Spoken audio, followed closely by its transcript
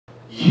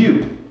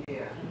you.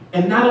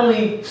 And not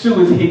only,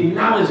 Sue, is he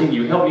acknowledging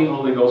you. Help me,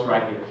 Holy Ghost,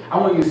 right here. I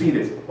want you to see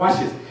this. Watch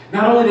this.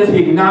 Not only does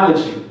he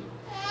acknowledge you,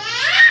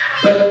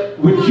 but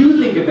when you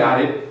think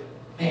about it,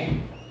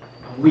 man,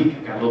 I'm weak.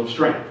 I got a little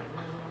strength.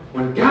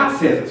 When God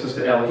says it,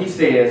 Sister Ella, he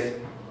says,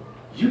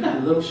 you got a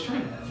little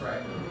strength. That's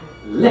right.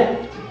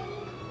 Left.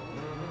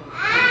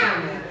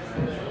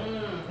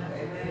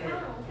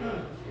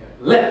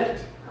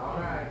 Left.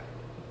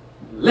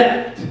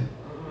 Left.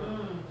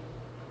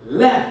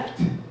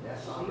 Left.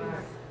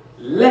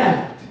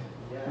 Left.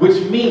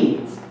 Which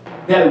means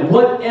that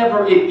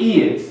whatever it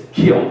is,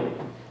 Kim,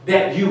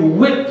 that you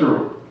went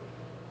through,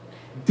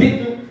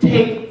 didn't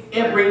take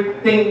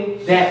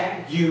everything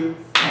that you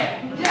had.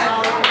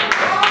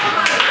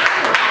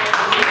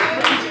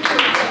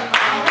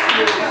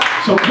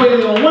 So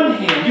clearly on one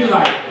hand, you're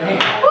like,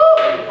 man, woo!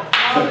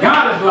 But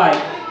God is like,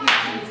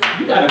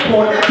 you got a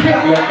quarter of a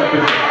tank left up in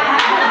there.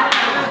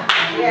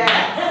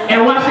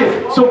 And watch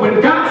this. So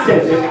when God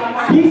says it,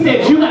 he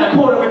said you got a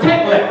quarter of a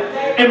tank left.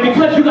 And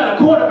because you got a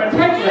quarter of a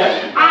tank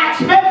left, I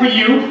expect for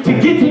you to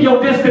get to your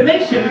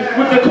destination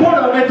with the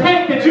quarter of a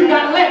tank that you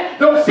got left.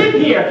 Don't sit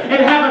here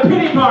and have a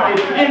pity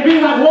party and be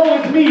like, woe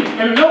is me,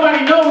 and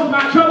nobody knows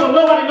my trouble,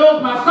 nobody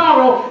knows my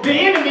sorrow. The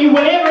enemy,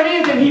 whatever it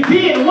is that he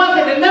did,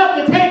 wasn't enough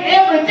to take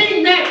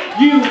everything that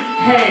you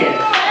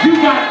had. You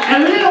got a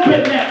little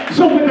bit left.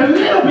 So with the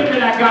little bit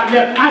that I got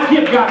left, I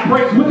give God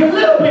praise. With the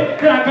little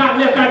bit that I got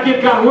left, I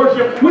give God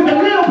worship. With the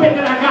little bit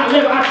that I got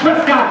left, I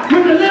trust God.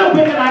 With the little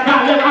bit that I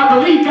got left, I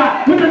believe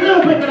God. With the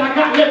little bit that I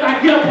got left,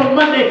 I get up on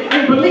Monday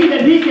and believe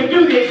that he can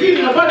do the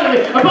exceeding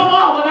abundantly above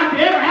all that I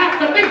could ever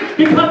ask to think,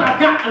 because I've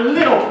got a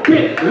little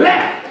bit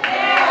left.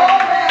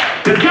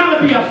 There's got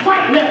to be a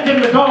fight left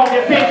in the dog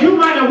that says, you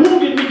might have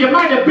wounded me, you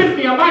might have bit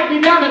me, I might be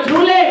down to 2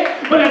 legs,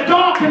 but a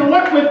dog can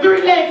work with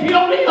 3 legs. He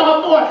don't need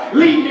all 4.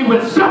 Leave me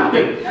with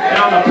something, and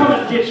I'm going to come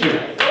and get you.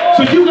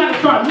 So you got to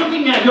start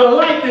looking at your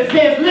life that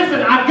says,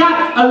 listen, I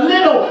got a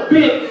little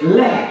bit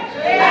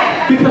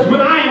left. Because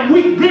when I am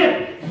weak,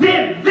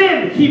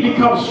 then he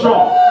becomes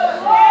strong.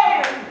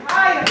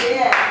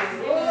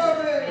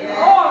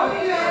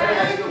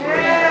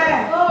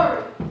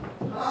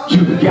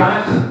 You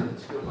got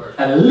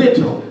a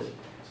little.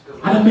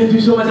 I done been through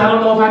so much, I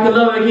don't know if I can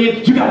love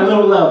again. You got a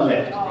little love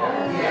left.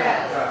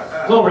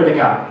 Glory to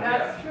God.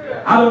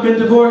 I done been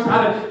divorced,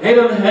 blah,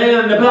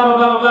 blah,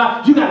 blah,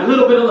 blah. You got a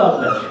little bit of love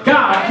left.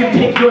 God can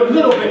take your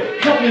little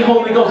bit. Help me,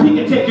 Holy Ghost. He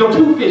can take your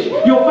 2 fish,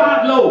 your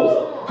 5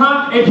 loaves.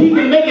 And he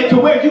can make it to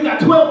where you got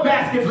 12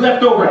 baskets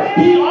left over.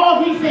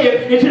 All he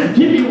said is just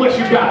give me what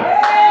you got.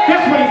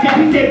 That's what he said.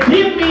 He said,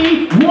 give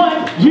me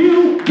what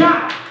you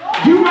got.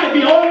 You might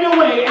be on your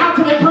way out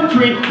to the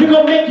country to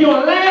go make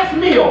your last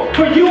meal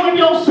for you and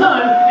your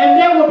son, and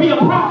there will be a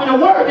prophet, a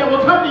word that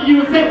will come to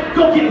you and say,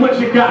 go get what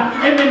you got.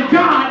 And then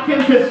God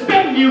can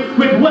sustain you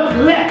with what's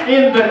left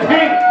in the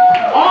tank.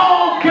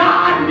 All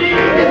God needs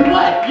is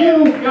what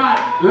you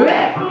got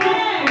left.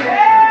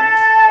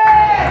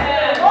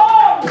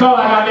 That's all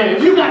I got left.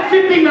 If you got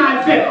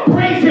 59 cents,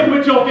 praise him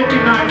with your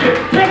 59 cents.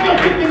 Take your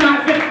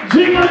 59 cents,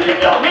 jiggle it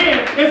in your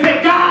hand, and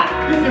say, God,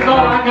 this is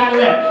all I got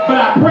left. But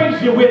I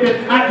praise you with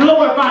it. I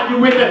glorify you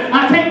with it.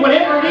 I take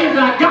whatever it is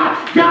that I got,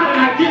 God,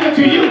 and I give it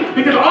to you,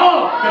 because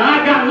all that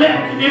I got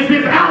left is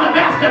this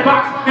alabaster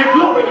box and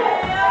glory.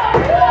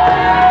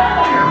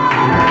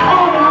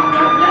 All that I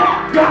got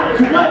left, God,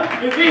 is what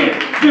is in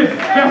this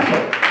vessel.